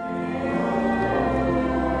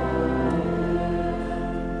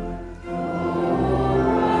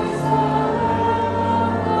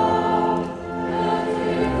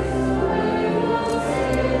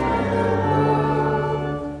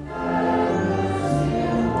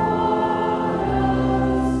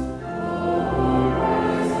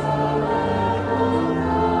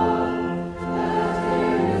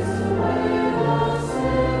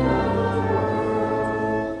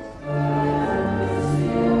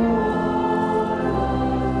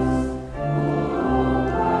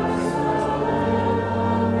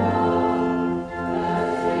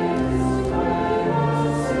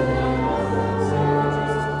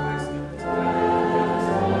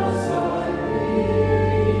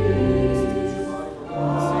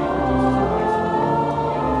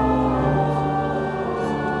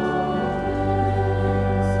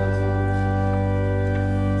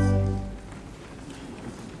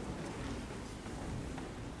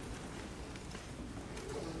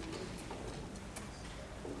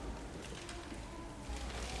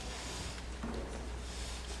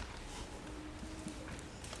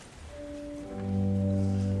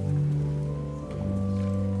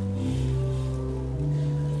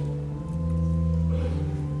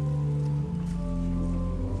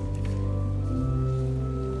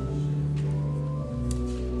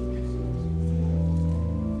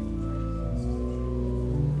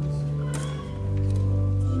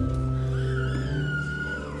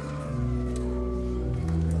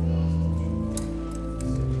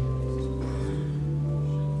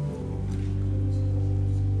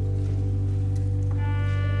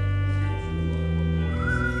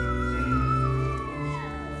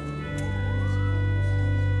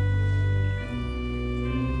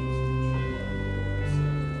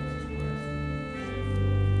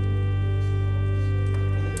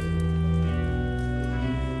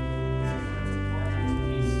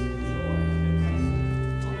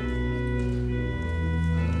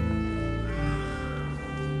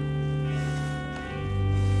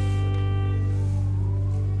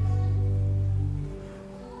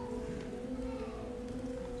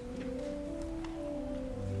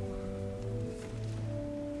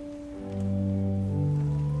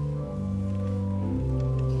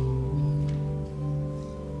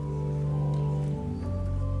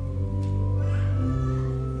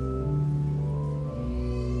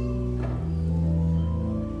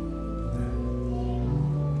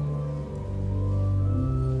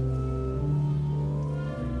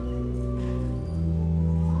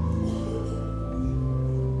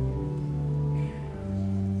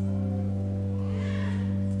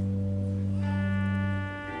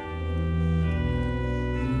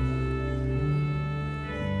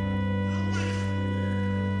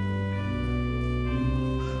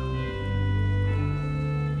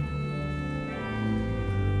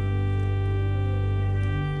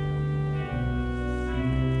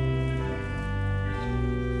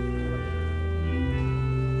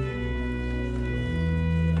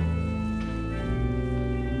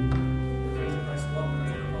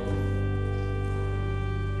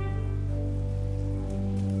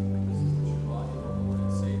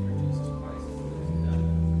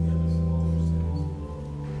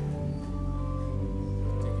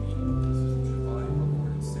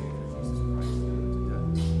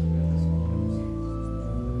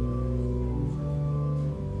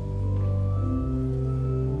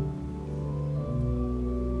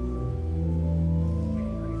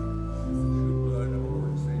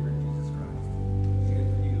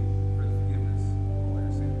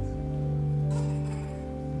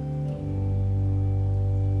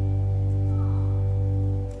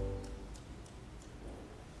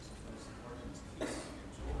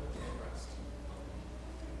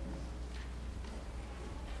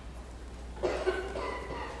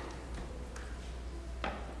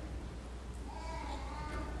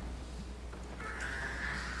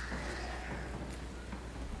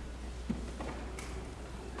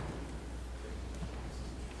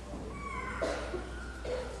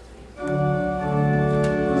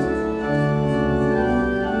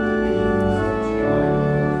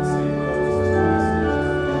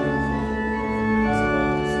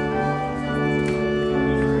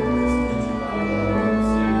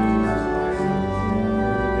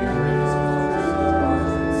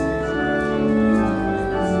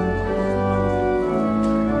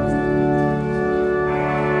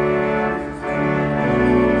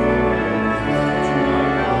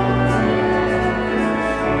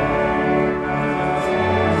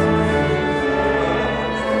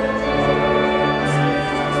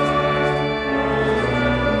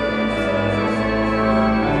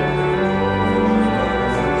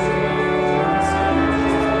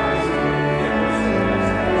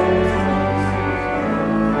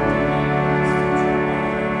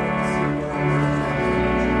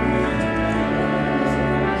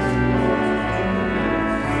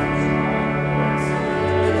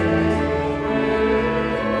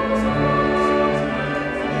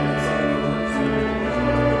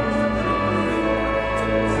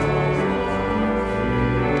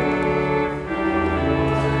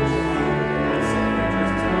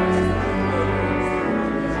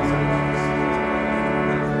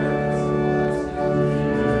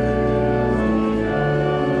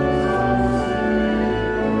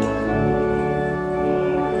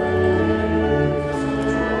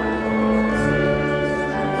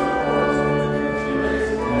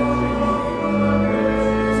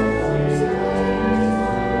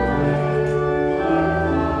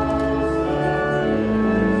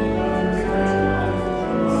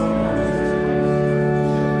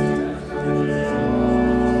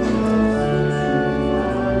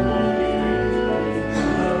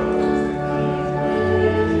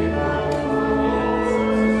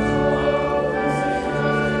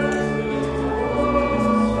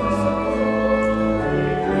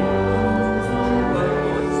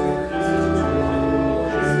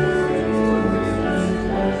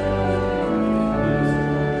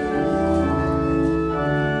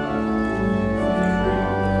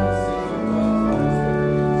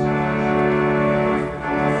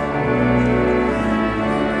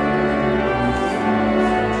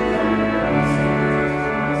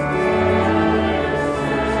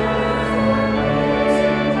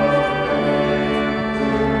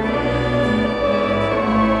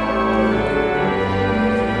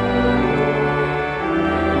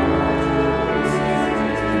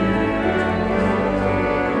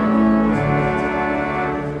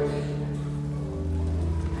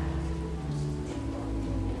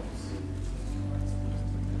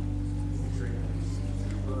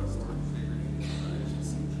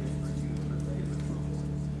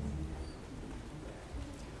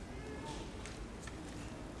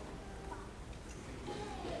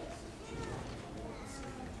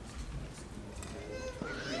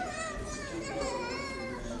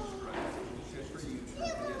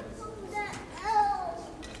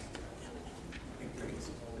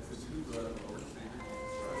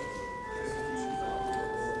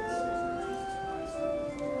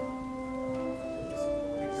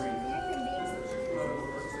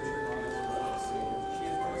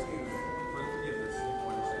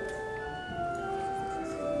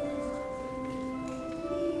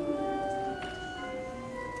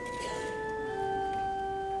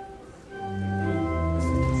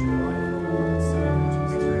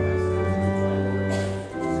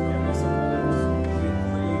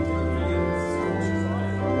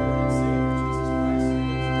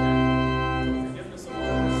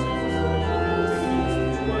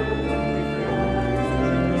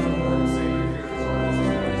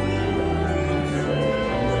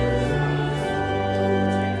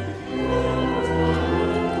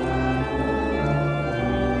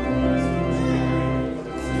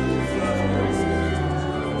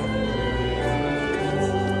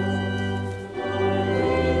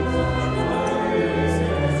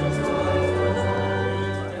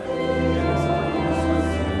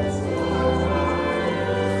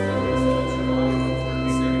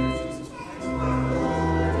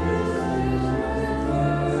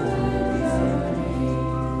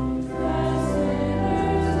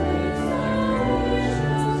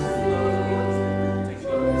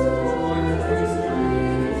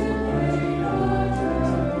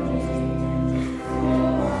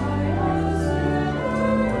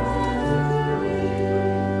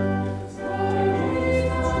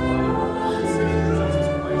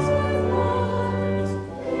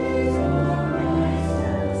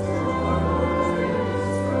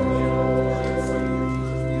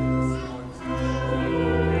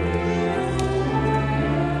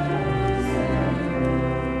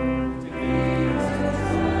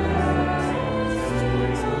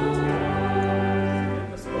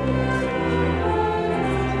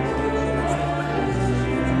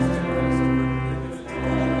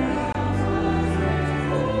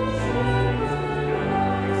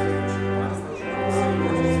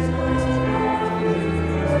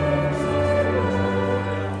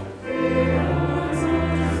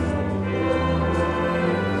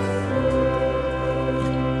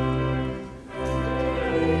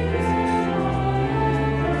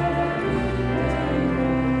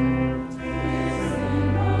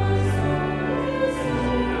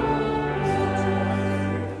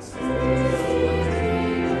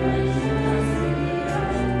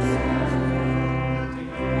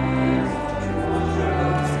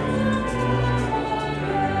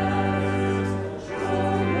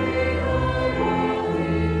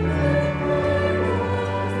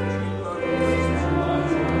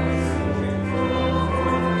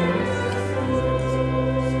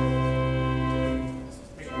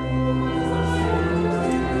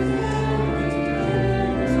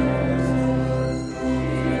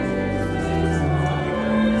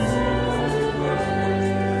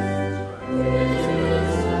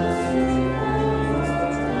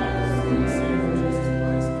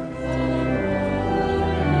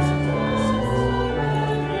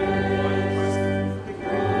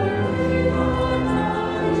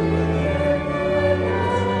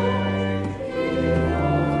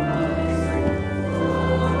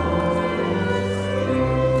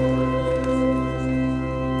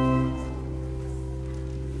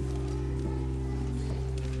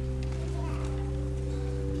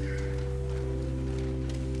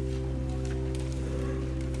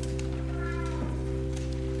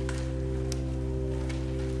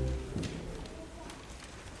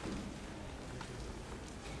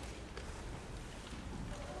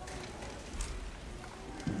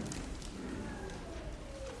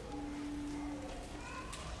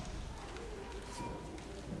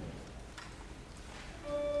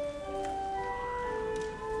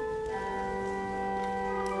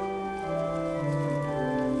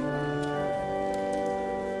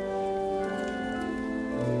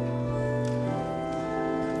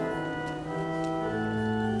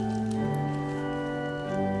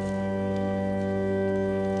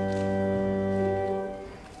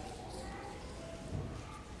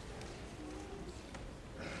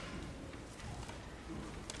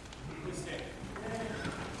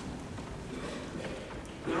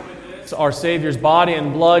 our Savior's body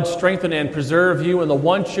and blood strengthen and preserve you in the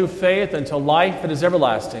one true faith until life that is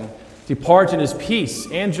everlasting. Depart in His peace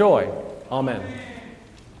and joy. Amen.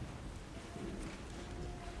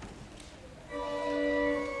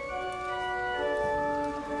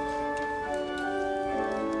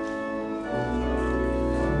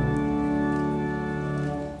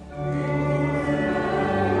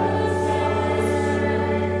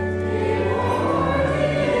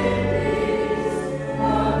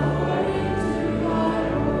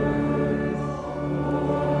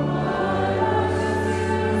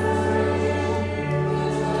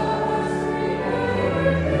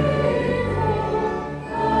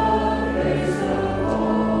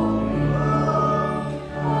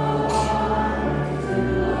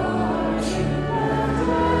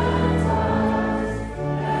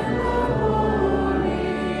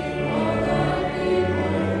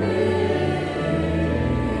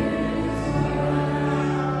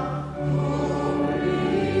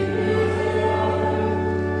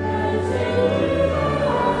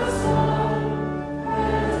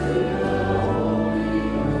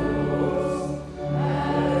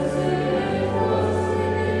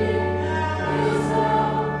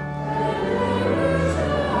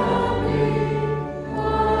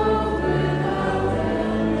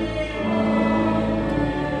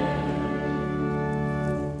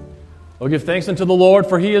 Oh, give thanks unto the Lord,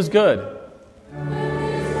 for He is good.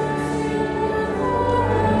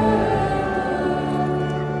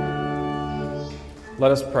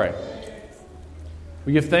 Let us pray.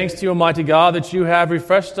 We give thanks to you, Almighty God, that you have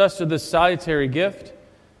refreshed us to this salutary gift,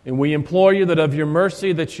 and we implore you that of your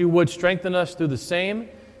mercy that you would strengthen us through the same,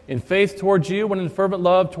 in faith towards you and in fervent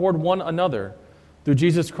love toward one another. Through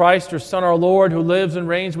Jesus Christ, your Son, our Lord, who lives and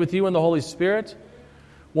reigns with you in the Holy Spirit,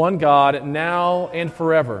 one God, now and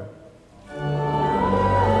forever.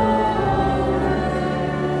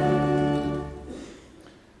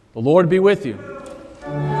 The Lord be with you.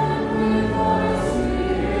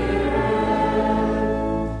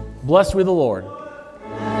 Bless we the Lord.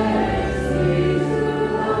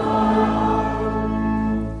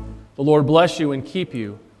 The Lord bless you and keep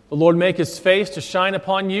you. The Lord make His face to shine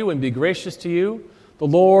upon you and be gracious to you. The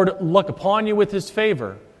Lord look upon you with His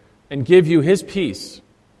favor and give you His peace.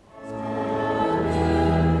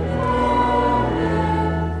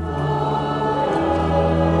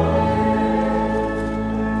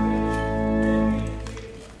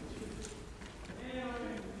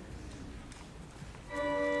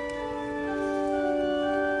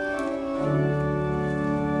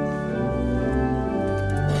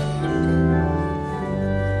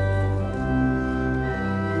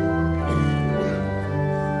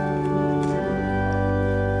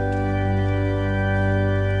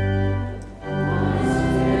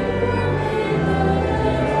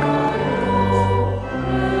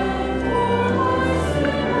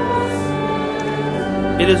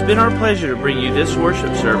 It has been our pleasure to bring you this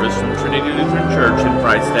worship service from Trinity Lutheran Church in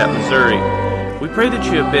Freistatt, Missouri. We pray that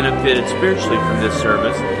you have benefited spiritually from this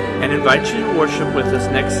service and invite you to worship with us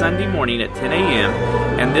next Sunday morning at 10 a.m.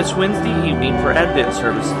 and this Wednesday evening for Advent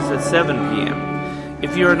services at 7 p.m.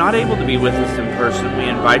 If you are not able to be with us in person, we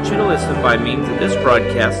invite you to listen by means of this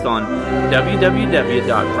broadcast on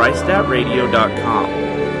www.freistattradio.com.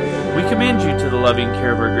 We commend you to the loving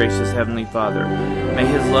care of our gracious Heavenly Father. May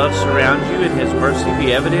His love surround you and His mercy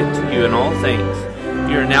be evident to you in all things.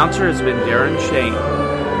 Your announcer has been Darren Shane.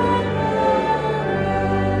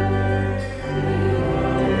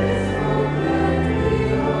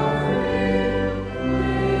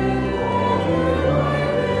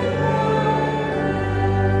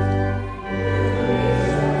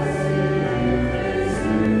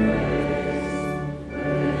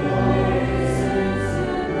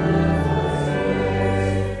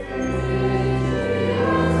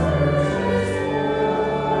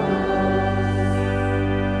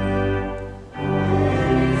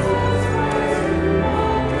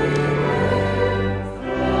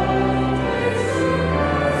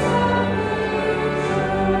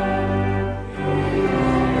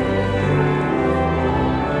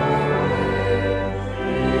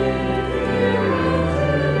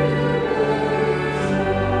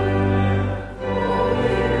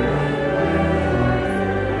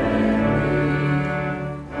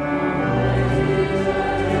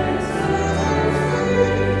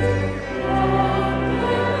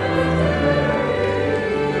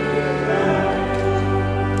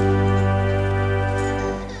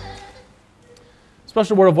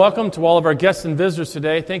 Special word of welcome to all of our guests and visitors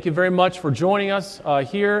today. Thank you very much for joining us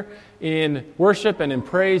here in worship and in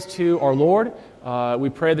praise to our Lord. We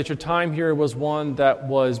pray that your time here was one that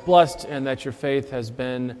was blessed and that your faith has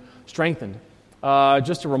been strengthened.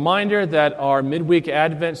 Just a reminder that our midweek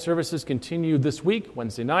Advent services continue this week,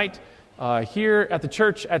 Wednesday night, here at the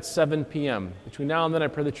church at 7 p.m. Between now and then, I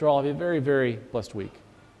pray that you all have a very, very blessed week.